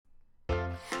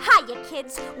Hiya,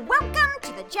 kids. Welcome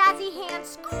to the Jazzy Hand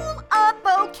School of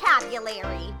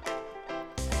Vocabulary.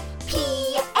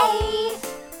 P-A-P-O-O-S-E.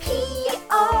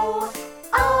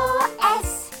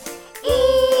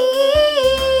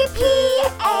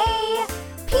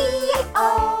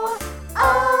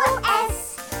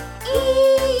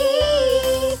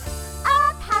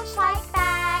 A pouch-like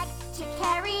bag to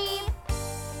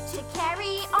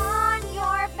carry on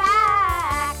your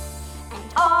back.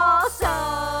 And also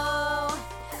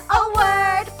a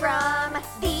word from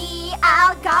the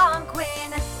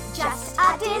Algonquin. Just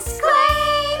a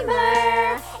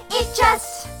disclaimer, it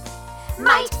just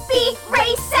might be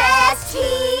racist.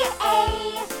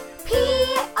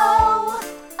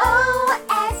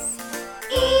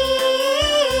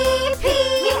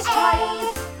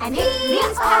 T-A-P-O-O-S-E-P-A and it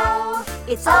means pal.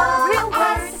 It's a real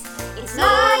word. It's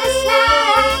not a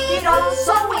snack. It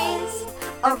also is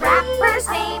a rapper's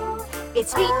name.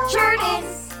 It's featured in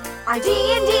our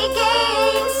D&D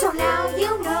game. So now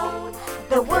you know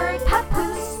the word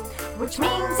papoose, which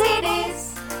means it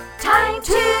is time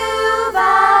to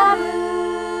vamoose.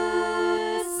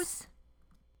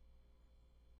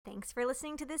 Thanks for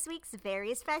listening to this week's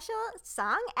very special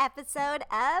song episode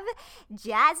of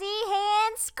Jazzy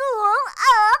Hand School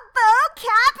of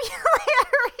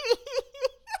Vocabulary.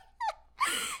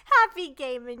 Happy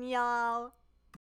gaming, y'all.